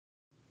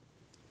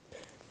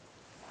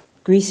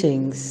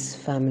Greetings,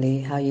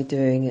 family. How you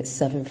doing? It's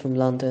 7 from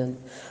London,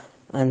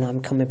 and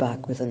I'm coming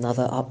back with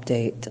another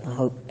update. I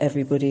hope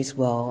everybody's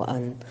well,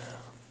 and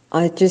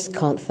I just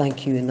can't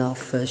thank you enough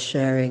for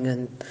sharing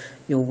and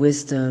your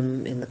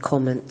wisdom in the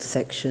comment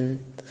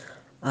section.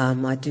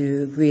 I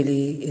do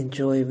really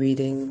enjoy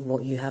reading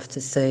what you have to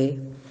say,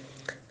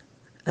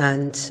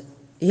 and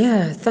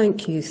yeah,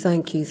 thank you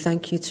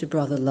to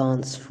Brother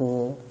Lance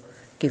for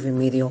giving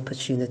me the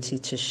opportunity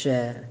to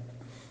share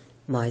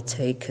my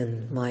take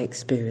and my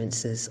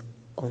experiences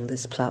on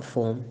this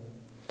platform.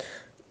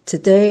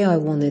 Today I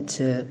wanted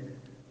to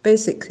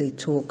basically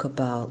talk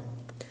about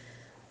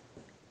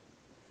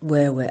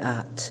where we're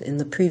at. In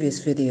the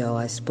previous video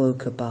I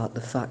spoke about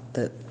the fact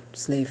that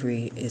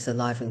slavery is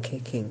alive and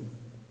kicking.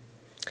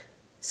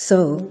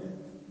 So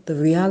the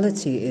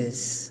reality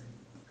is,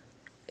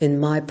 in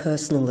my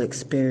personal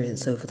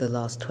experience over the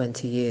last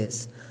 20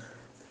 years,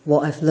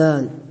 what I've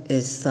learned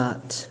is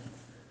that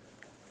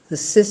the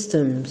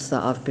systems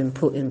that have been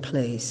put in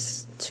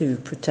place to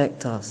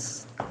protect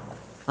us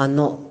are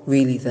not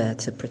really there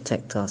to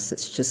protect us.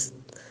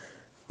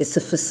 It's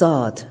a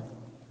facade.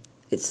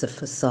 It's a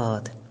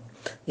facade.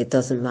 It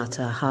doesn't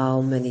matter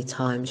how many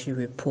times you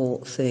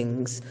report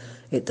things.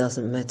 It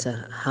doesn't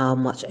matter how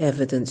much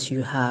evidence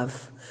you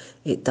have.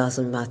 It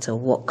doesn't matter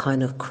what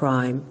kind of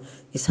crime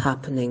is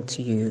happening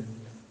to you.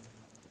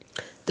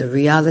 The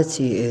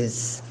reality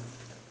is,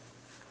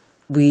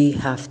 we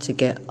have to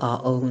get our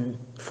own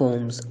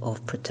forms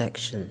of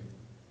protection.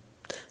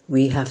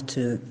 We have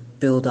to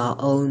build our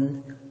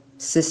own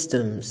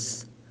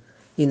systems,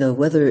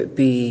 whether it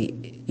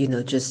be,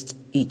 just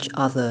each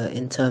other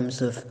in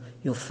terms of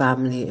your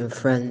family and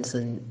friends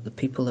and the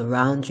people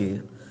around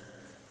you.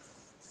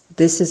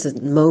 This is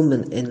a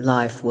moment in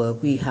life where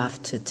we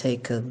have to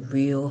take a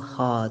real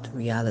hard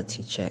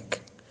reality check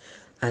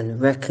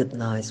and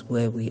recognize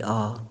where we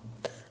are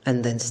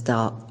and then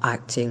start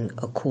acting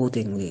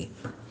accordingly.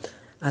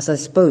 As I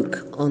spoke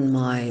on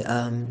my,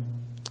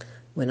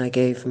 when I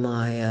gave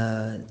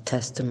my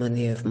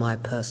testimony of my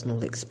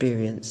personal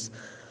experience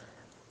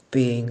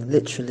being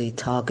literally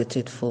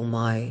targeted for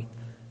my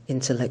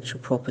intellectual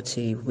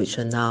property, which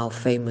are now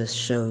famous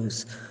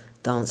shows,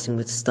 Dancing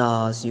with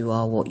Stars, You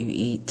Are What You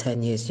Eat,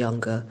 10 Years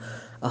Younger,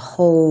 a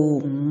whole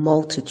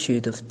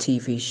multitude of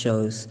TV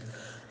shows.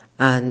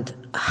 And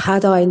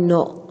had I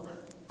not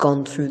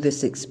gone through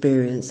this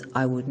experience,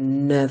 I would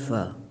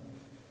never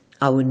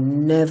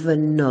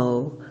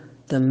know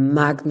the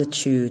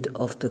magnitude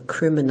of the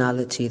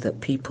criminality that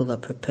people are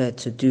prepared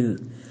to do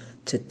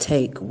to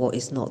take what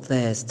is not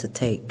theirs to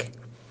take.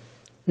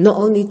 Not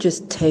only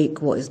just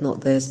take what is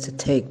not theirs to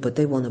take, but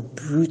they want to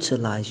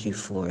brutalize you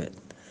for it.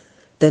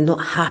 They're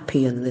not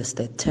happy unless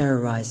they're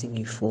terrorizing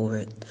you for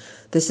it.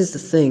 This is the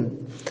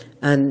thing.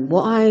 And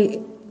what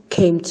I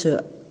came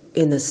to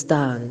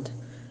understand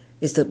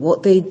is that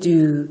what they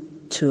do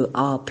to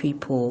our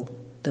people,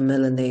 the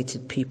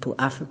melanated people,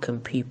 African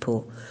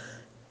people,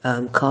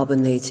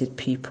 carbonated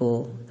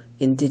people,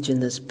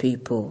 indigenous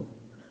people,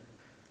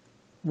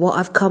 what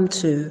I've come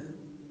to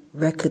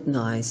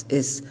recognize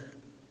is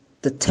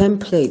the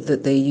template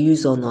that they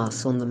use on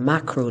us on the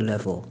macro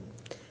level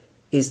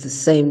is the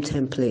same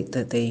template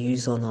that they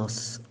use on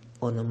us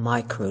on a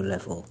micro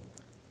level.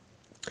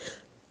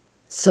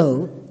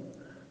 So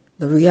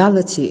the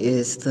reality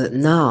is that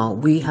now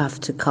we have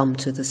to come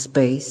to the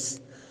space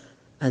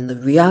and the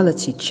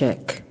reality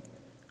check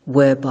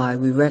whereby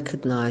we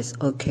recognize,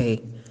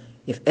 okay,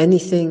 if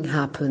anything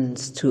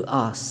happens to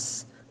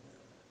us,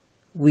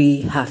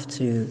 we have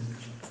to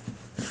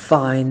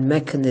find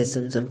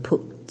mechanisms and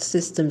put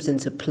systems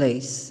into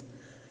place.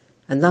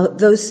 And now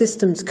those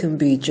systems can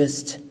be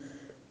just,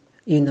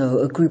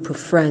 a group of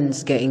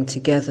friends getting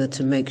together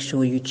to make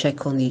sure you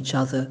check on each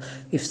other.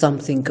 If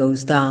something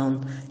goes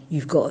down,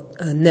 you've got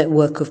a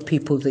network of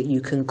people that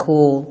you can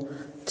call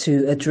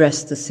to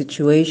address the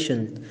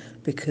situation.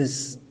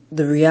 Because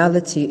the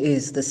reality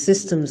is, the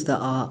systems that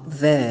are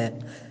there,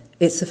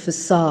 it's a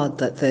facade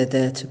that they're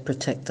there to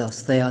protect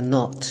us. They are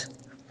not.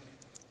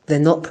 They're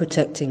not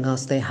protecting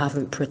us. They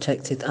haven't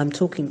protected. I'm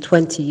talking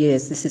 20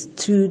 years. This is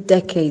 2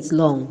 decades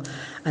long.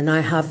 And I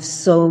have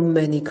so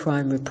many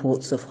crime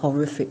reports of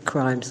horrific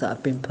crimes that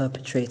have been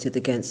perpetrated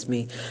against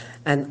me.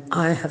 And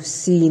I have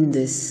seen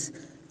this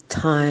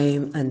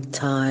time and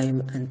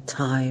time and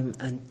time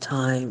and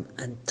time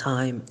and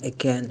time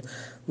again,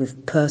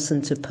 with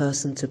person to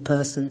person to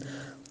person,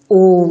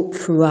 all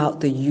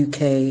throughout the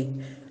UK.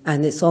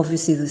 And it's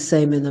obviously the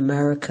same in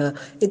America.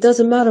 It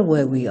doesn't matter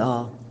where we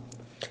are.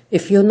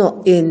 If you're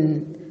not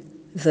in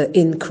the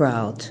in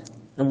crowd,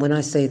 and when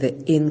I say the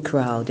in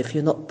crowd, if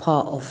you're not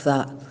part of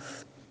that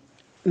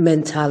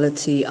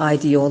mentality,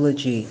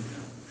 ideology,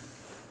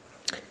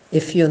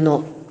 if you're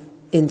not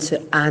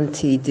into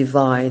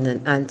anti-divine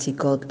and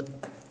anti-God,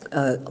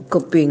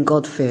 being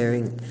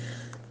God-fearing,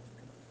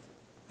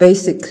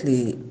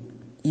 basically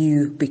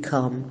you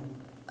become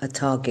a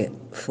target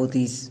for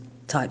these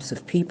types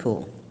of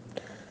people.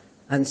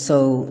 And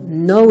so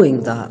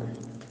knowing that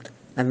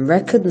and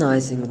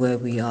recognizing where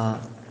we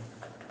are,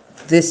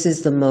 this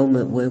is the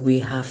moment where we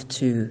have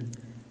to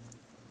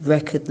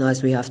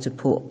recognize we have to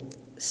put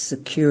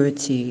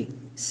security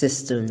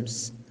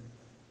systems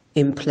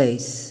in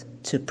place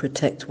to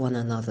protect one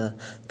another.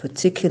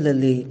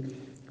 Particularly,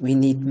 we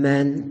need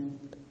men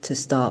to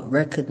start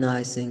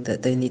recognizing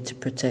that they need to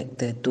protect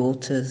their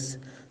daughters,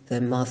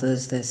 their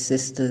mothers, their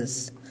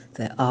sisters,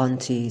 their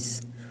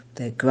aunties,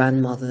 their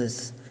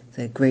grandmothers,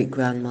 their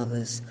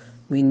great-grandmothers.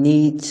 We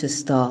need to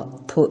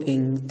start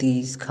putting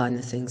these kind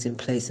of things in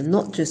place. And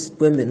not just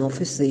women,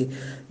 obviously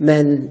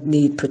men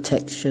need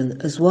protection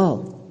as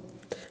well,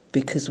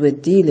 because we're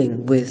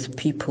dealing with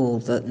people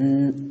that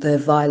their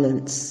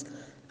violence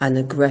and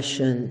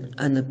aggression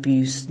and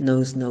abuse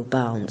knows no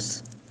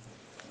bounds.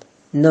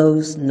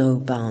 Knows no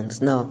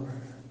bounds. Now,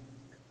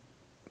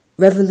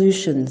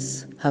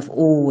 revolutions have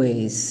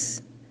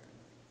always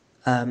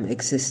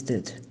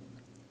existed.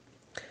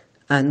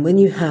 And when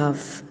you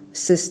have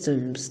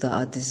systems that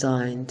are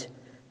designed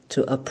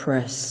to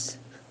oppress,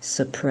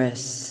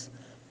 suppress,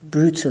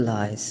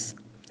 brutalize,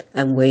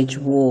 and wage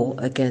war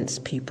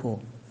against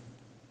people,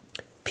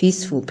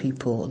 peaceful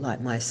people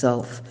like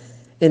myself,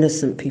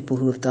 innocent people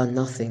who have done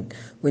nothing,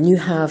 when you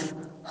have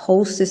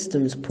whole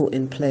systems put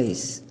in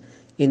place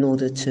in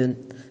order to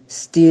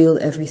steal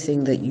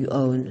everything that you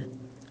own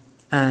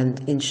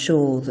and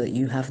ensure that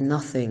you have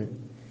nothing,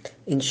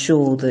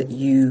 ensure that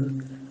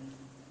you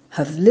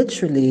have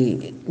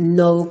literally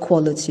no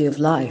quality of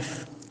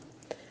life.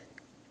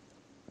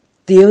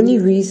 The only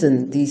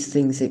reason these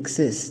things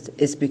exist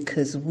is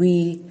because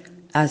we,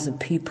 as a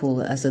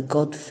people, as a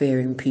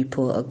God-fearing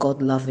people, a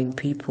God-loving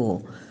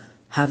people,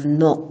 have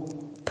not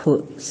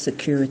put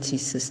security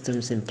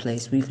systems in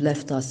place. We've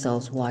left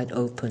ourselves wide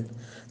open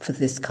for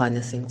this kind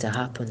of thing to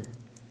happen.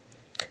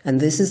 And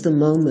this is the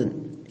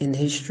moment in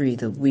history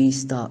that we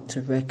start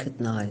to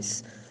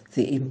recognize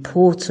the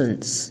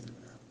importance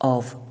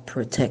of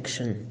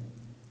protection,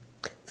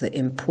 the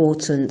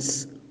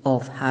importance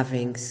of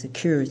having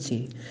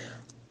security.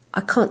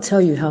 I can't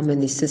tell you how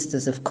many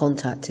sisters have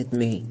contacted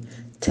me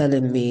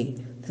telling me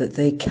that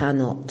they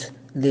cannot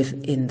live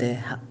in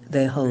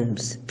their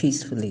homes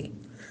peacefully.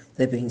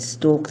 They're being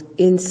stalked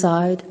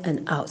inside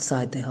and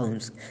outside their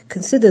homes.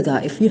 Consider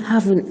that. If you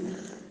haven't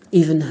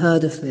even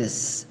heard of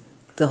this,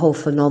 the whole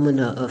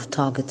phenomena of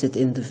targeted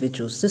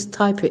individuals, just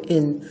type it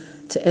in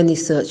to any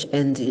search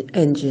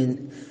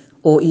engine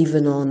or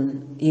even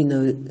on,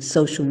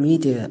 social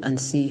media and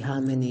see how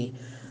many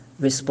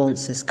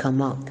responses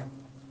come up.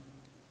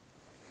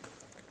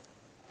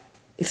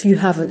 If you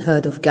haven't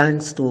heard of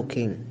gang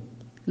stalking,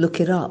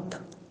 look it up.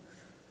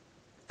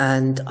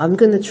 And I'm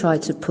going to try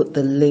to put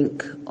the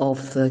link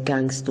of the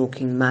gang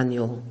stalking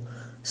manual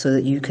so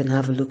that you can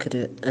have a look at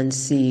it and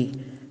see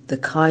the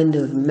kind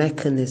of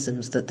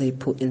mechanisms that they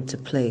put into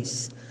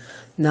place.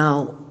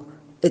 Now,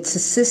 it's a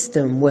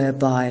system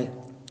whereby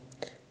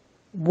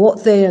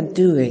what they are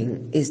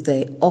doing is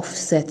they're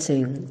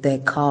offsetting their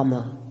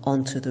karma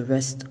onto the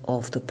rest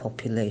of the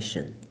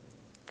population.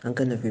 I'm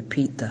going to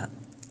repeat that.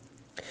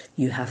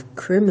 You have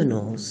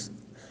criminals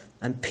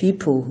and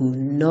people who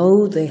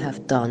know they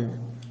have done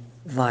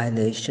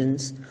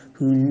violations,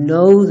 who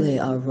know they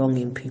are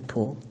wronging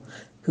people,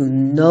 who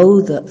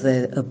know that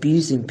they're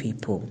abusing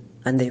people,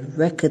 and they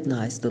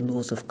recognize the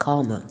laws of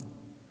karma.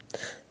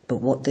 But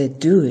what they're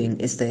doing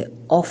is they're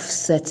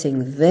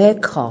offsetting their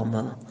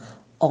karma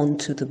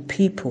onto the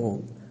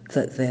people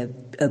that they're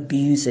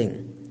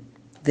abusing.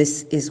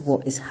 This is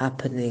what is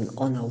happening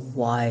on a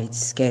wide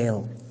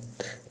scale.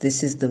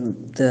 This is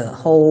the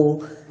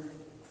whole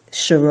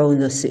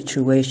Sharona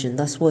situation.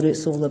 That's what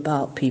it's all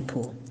about,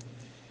 people.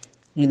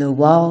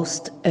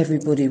 Whilst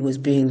everybody was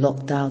being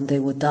locked down, they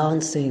were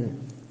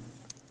dancing.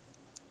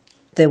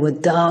 They were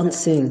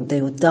dancing.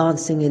 They were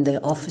dancing in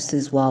their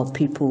offices while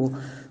people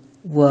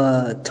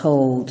were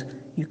told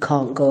you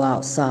can't go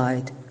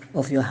outside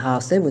of your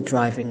house. They were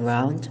driving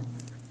around.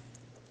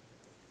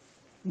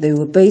 They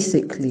were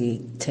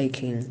basically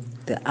taking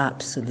the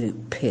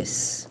absolute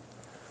piss.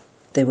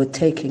 They were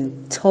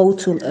taking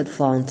total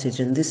advantage,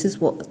 and this is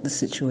what the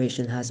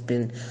situation has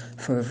been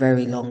for a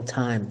very long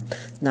time.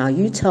 Now,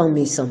 you tell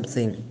me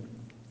something.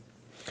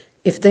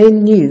 If they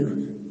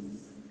knew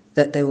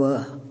that there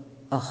were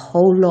a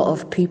whole lot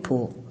of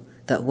people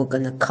that were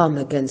going to come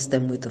against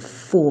them with the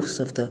force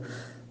of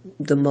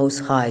the Most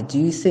High, do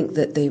you think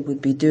that they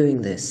would be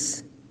doing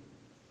this?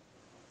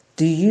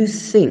 Do you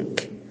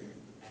think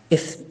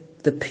if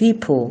the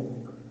people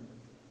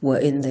were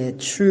in their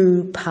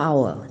true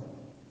power,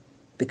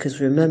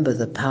 because remember,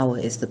 the power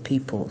is the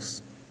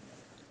people's.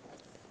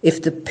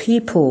 If the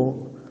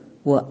people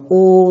were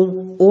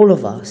all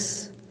of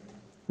us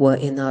were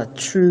in our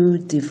true,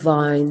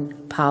 divine,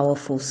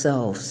 powerful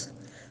selves,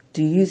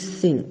 do you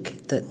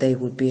think that they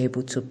would be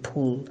able to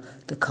pull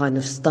the kind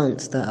of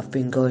stunts that have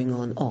been going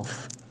on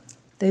off?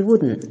 They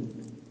wouldn't.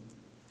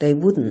 They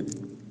wouldn't.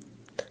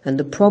 And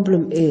the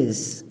problem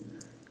is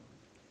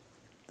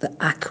the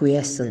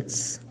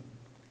acquiescence.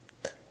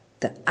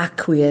 The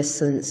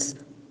acquiescence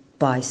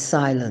by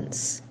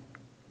silence.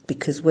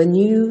 Because when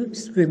you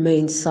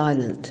remain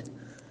silent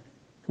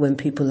when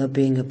people are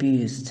being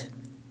abused,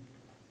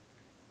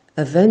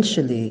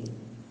 eventually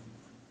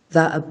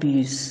that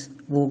abuse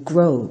will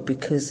grow,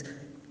 because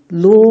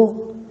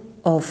law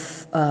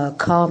of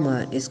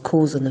karma is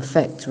cause and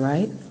effect,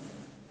 right?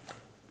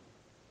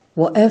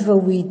 Whatever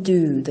we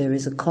do, there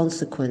is a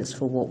consequence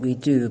for what we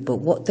do, but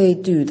what they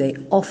do, they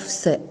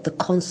offset the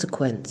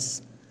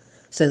consequence.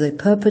 So they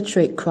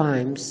perpetrate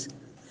crimes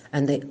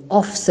and they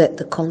offset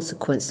the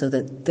consequence so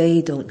that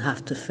they don't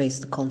have to face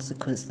the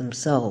consequence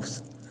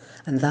themselves.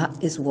 And that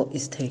is what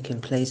is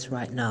taking place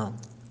right now.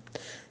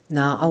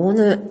 Now,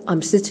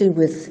 I'm sitting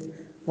with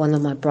one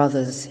of my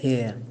brothers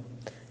here,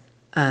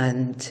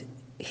 and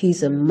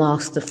he's a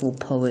masterful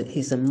poet,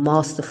 he's a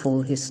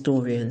masterful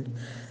historian,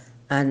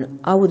 and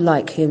I would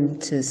like him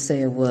to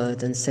say a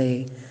word and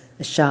say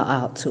a shout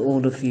out to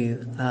all of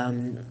you.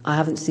 I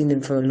haven't seen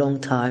him for a long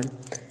time,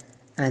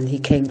 and he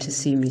came to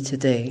see me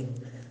today.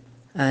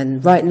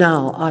 And right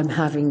now, I'm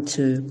having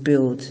to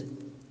build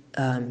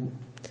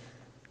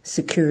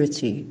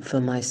security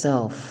for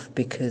myself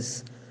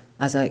because,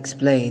 as I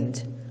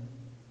explained,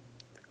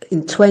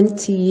 in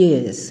 20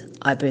 years,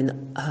 I've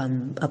been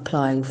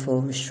applying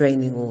for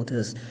restraining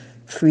orders,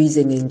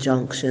 freezing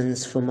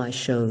injunctions for my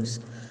shows,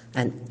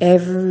 and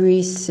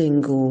every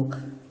single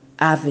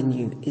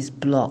avenue is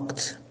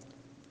blocked.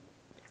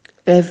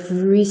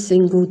 Every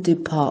single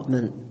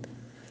department,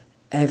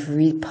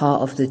 every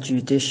part of the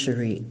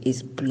judiciary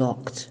is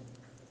blocked.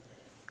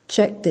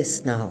 Check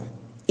this now.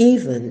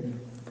 Even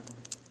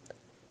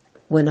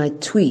when I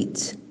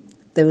tweet,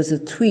 there was a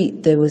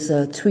tweet that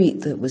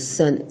was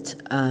sent,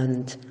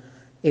 and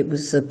it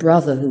was a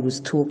brother who was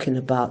talking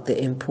about the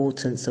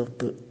importance of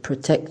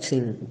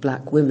protecting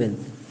black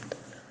women.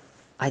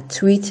 I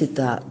tweeted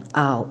that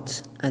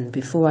out, and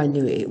before I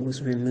knew it, it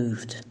was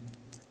removed.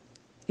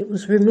 It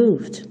was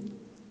removed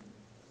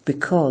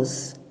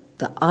because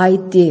the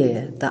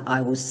idea that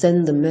I would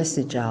send the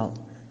message out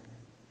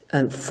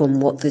from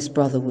what this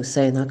brother was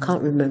saying, I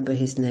can't remember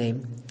his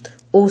name.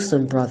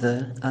 Awesome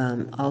brother.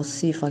 I'll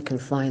see if I can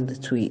find the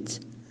tweet.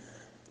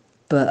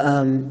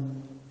 But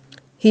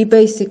he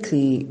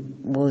basically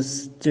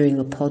was doing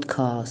a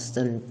podcast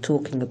and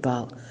talking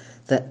about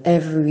that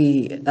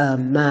every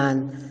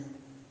man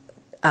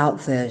out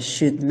there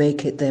should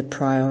make it their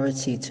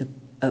priority to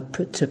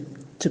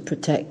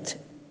protect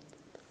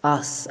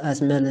us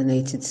as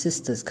melanated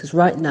sisters, because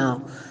right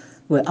now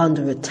we're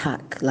under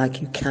attack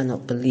like you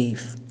cannot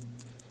believe.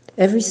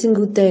 Every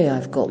single day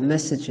I've got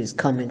messages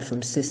coming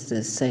from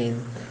sisters saying,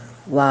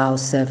 wow,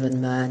 Seven,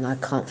 man, I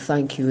can't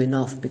thank you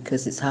enough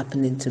because it's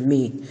happening to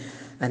me.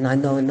 And I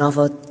know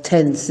another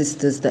 10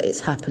 sisters that it's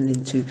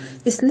happening to.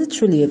 It's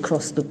literally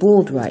across the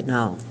board right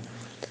now.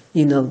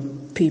 You know,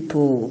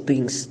 people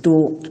being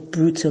stalked,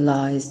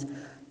 brutalized.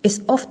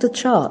 It's off the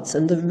charts.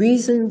 And the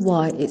reason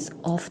why it's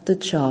off the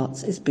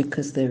charts is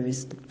because there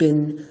has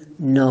been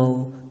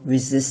no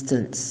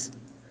resistance.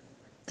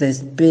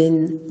 There's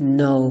been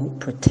no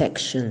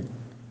protection.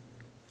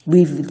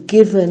 We've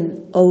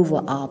given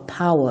over our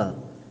power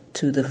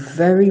to the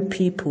very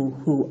people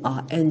who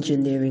are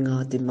engineering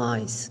our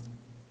demise.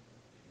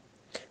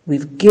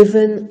 We've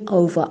given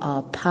over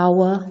our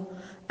power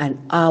and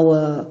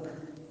our,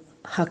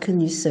 how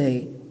can you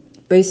say,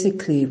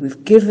 basically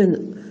we've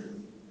given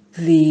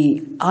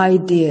the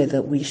idea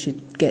that we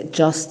should get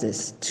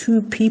justice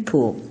to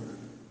people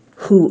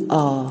who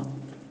are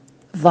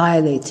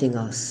violating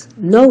us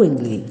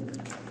knowingly.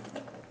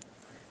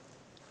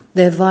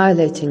 They're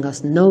violating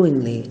us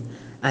knowingly,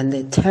 and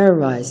they're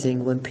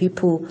terrorizing. When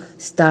people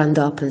stand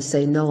up and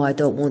say, no, I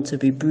don't want to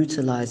be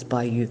brutalized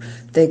by you,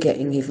 they're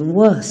getting even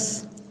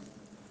worse.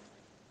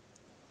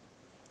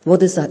 What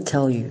does that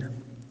tell you?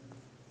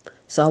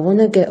 So I want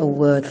to get a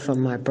word from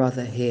my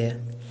brother here.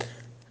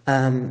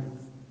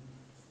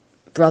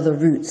 Brother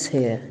Roots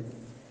here.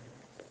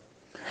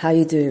 How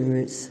you doing,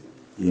 Roots?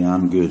 Yeah,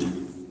 I'm good.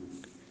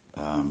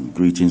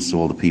 Greetings to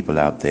all the people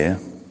out there.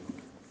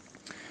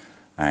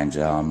 And,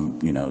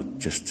 you know,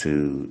 just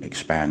to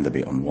expand a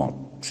bit on what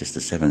Sister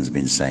Seven's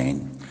been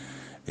saying,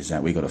 is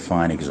that we've got a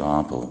fine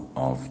example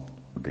of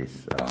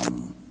this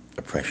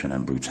oppression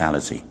and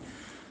brutality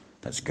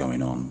that's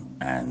going on.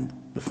 And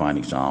the fine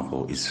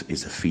example is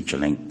a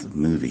feature-length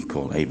movie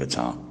called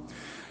Avatar.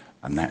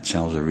 And that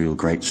tells a real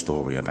great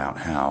story about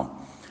how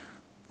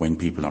when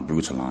people are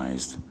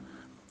brutalized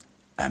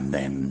and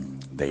then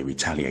they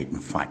retaliate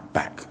and fight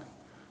back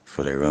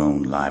for their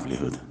own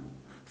livelihood,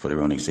 for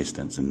their own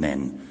existence, and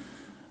then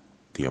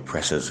the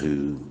oppressors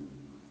who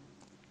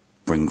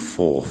bring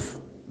forth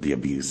the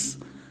abuse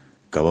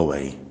go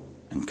away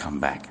and come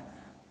back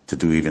to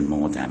do even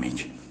more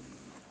damage.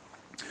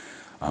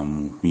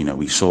 You know,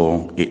 we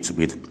saw it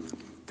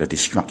with the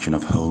destruction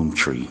of Home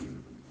Tree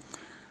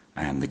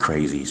and the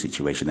crazy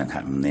situation that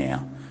happened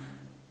there.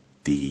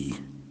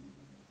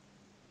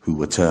 Who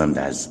were termed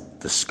as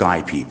the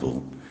Sky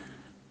People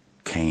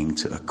came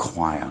to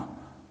acquire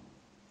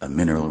a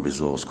mineral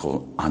resource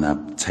called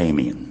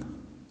unobtainium,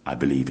 I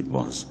believe it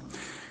was,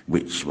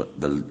 which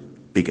the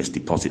biggest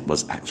deposit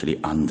was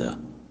actually under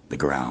the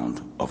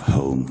ground of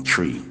Home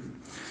Tree.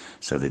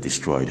 So they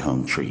destroyed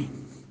Home Tree.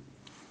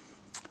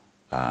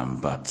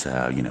 But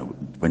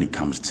when it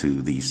comes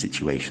to these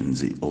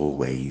situations, it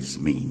always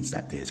means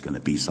that there's going to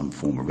be some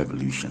form of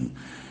revolution.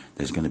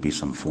 There's going to be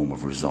some form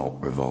of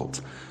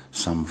revolt,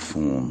 some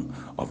form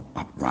of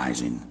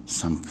uprising,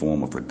 some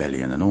form of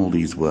rebellion. And all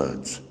these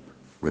words,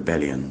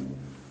 rebellion,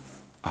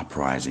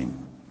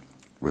 uprising,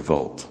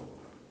 revolt,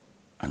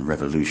 and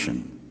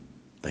revolution,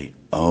 they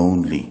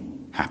only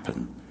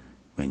happen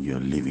when you're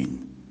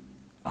living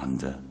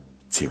under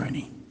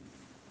tyranny.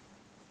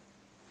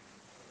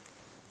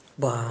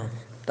 Wow,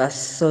 that's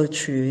so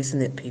true,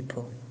 isn't it,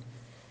 people?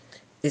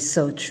 It's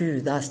so true.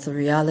 That's the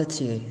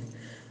reality.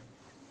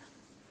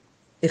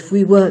 If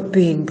we weren't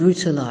being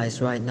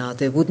brutalized right now,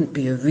 there wouldn't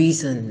be a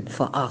reason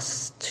for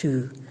us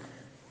to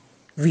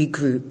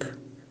regroup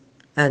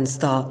and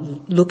start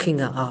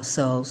looking at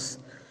ourselves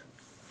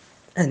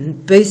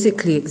and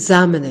basically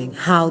examining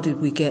how did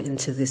we get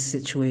into this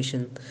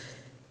situation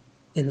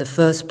in the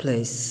first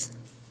place.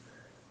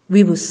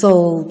 We were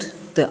sold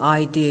the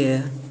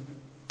idea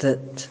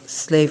that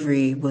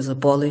slavery was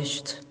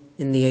abolished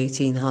in the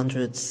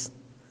 1800s.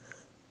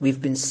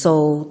 We've been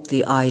sold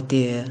the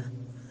idea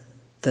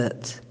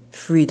that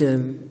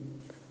freedom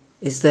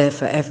is there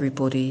for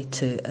everybody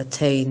to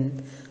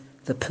attain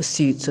the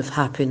pursuits of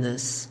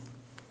happiness.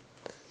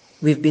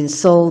 We've been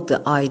sold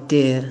the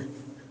idea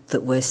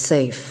that we're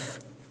safe.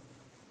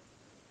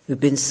 We've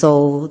been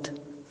sold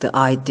the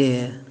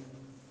idea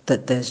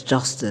that there's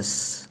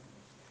justice.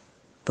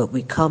 But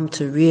we come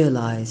to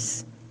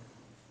realize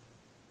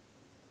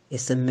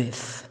it's a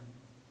myth.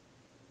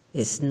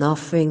 It's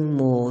nothing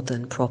more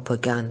than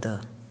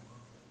propaganda.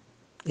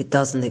 It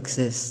doesn't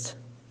exist.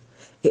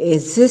 It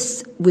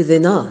exists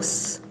within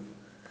us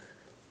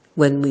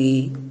when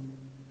we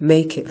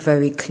make it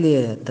very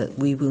clear that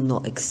we will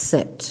not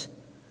accept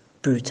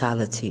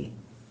brutality.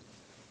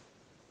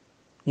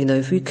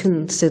 If we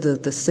consider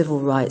the civil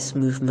rights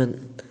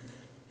movement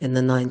in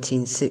the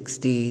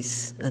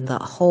 1960s and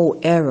that whole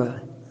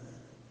era,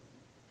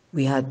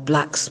 we had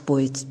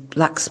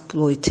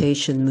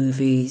blaxploitation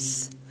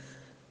movies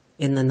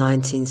in the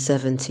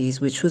 1970s,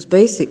 which was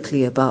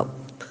basically about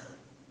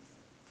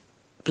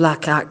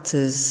black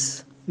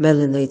actors,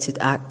 melanated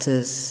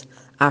actors,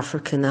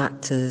 African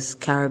actors,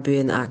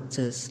 Caribbean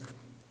actors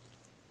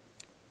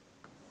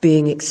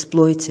being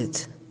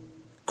exploited,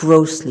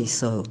 grossly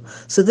so.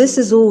 So this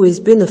has always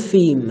been a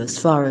theme as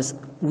far as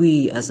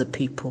we as a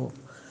people,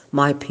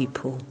 my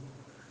people.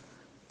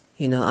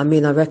 I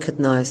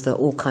recognize that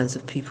all kinds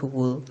of people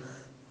will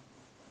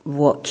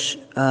watch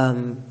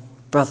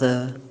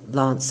Brother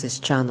Lance's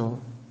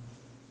channel.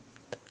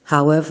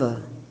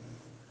 However,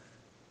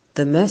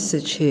 the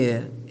message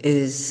here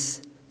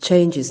is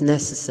change is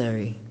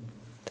necessary.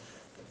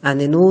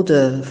 And in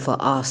order for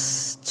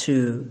us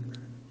to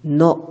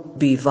not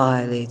be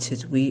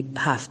violated, we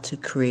have to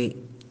create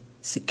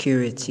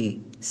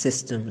security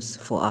systems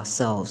for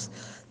ourselves.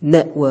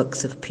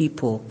 Networks of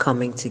people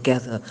coming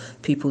together,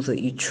 people that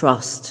you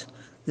trust.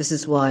 This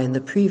is why in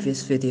the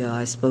previous video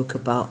I spoke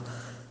about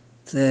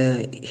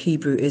the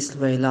Hebrew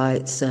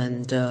Israelites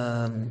and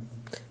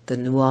the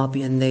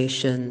Nubian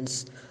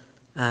nations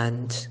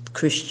and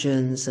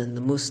Christians and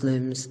the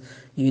Muslims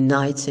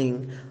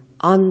uniting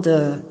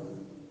under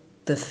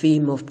the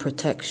theme of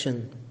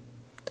protection,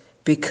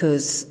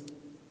 because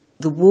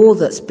the war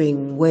that's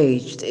being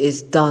waged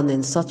is done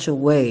in such a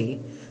way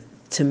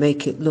to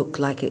make it look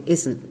like it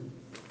isn't.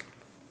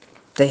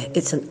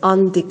 It's an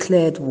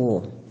undeclared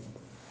war.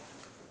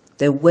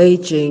 They're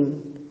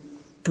waging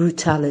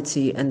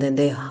brutality and then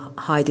they're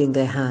hiding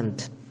their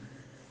hand.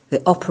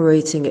 They're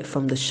operating it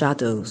from the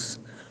shadows,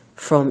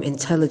 from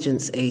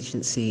intelligence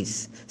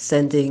agencies,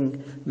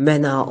 sending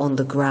men out on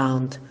the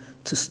ground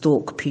to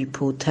stalk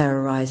people,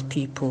 terrorize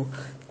people,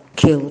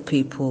 kill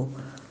people.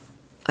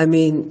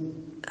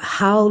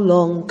 How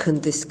long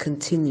can this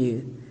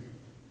continue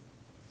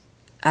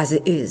as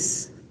it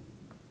is?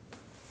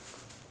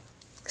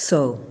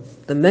 So,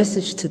 the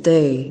message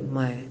today,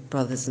 my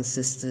brothers and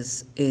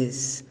sisters,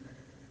 is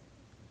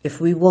if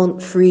we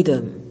want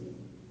freedom,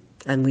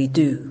 and we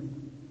do,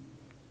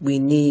 we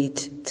need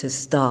to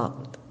start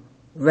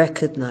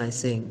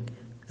recognizing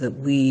that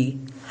we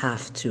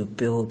have to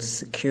build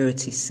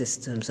security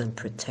systems and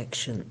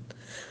protection.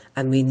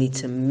 And we need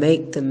to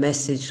make the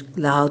message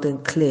loud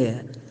and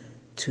clear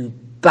to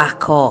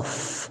back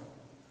off.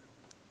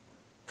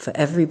 For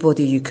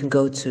everybody, you can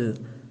go to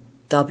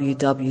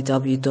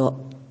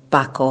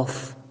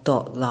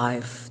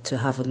www.backoff.live to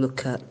have a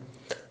look at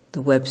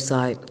the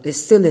website. It's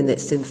still in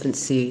its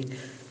infancy.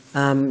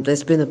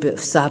 There's been a bit of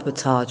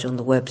sabotage on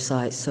the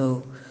website,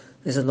 so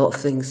there's a lot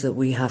of things that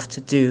we have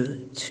to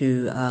do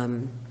to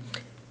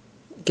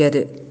get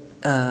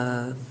it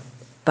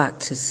back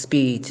to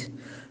speed.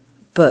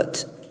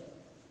 But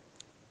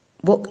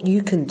what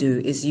you can do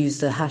is use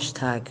the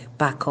hashtag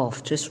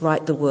 #backoff. Just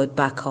write the word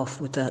 "backoff"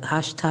 with the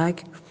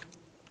hashtag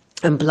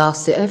and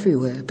blast it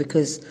everywhere,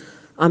 because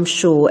I'm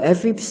sure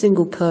every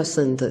single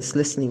person that's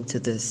listening to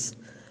this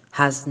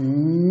has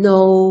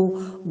no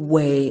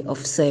way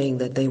of saying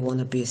that they want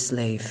to be a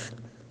slave.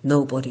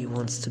 Nobody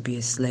wants to be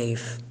a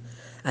slave.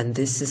 And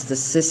this is the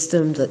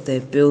system that they're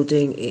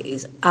building. It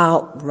is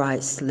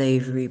outright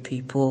slavery,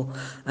 people,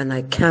 and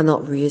I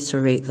cannot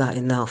reiterate that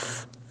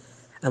enough.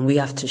 And we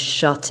have to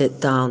shut it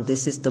down.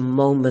 This is the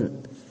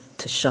moment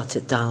to shut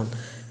it down.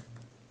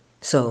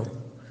 So,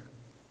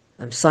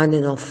 I'm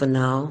signing off for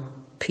now.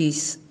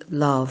 Peace,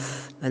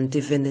 love, and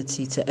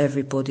divinity to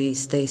everybody.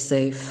 Stay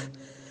safe.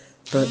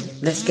 But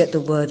let's get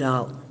the word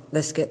out.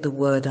 Let's get the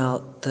word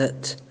out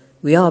that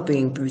we are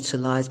being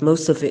brutalized.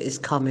 Most of it is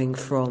coming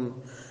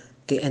from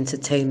the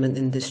entertainment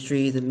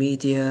industry, the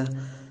media,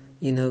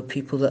 you know,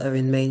 people that are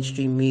in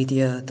mainstream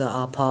media that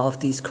are part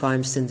of these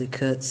crime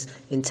syndicates,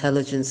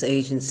 intelligence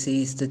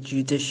agencies, the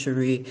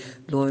judiciary,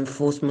 law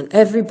enforcement.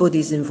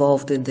 Everybody's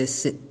involved in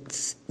this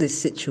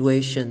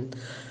situation.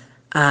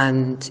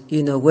 And,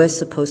 you know, we're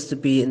supposed to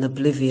be in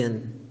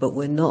oblivion, but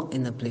we're not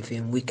in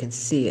oblivion. We can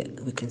see it.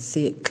 We can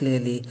see it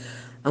clearly.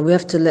 And we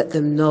have to let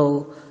them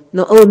know,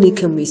 not only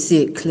can we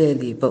see it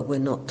clearly, but we're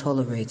not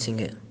tolerating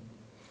it.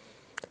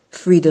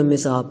 Freedom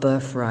is our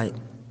birthright,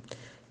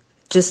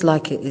 just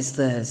like it is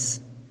theirs.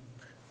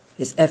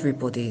 It's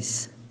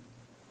everybody's.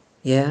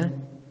 Yeah?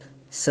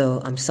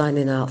 So I'm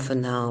signing out for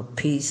now.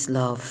 Peace,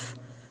 love,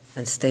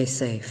 and stay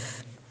safe.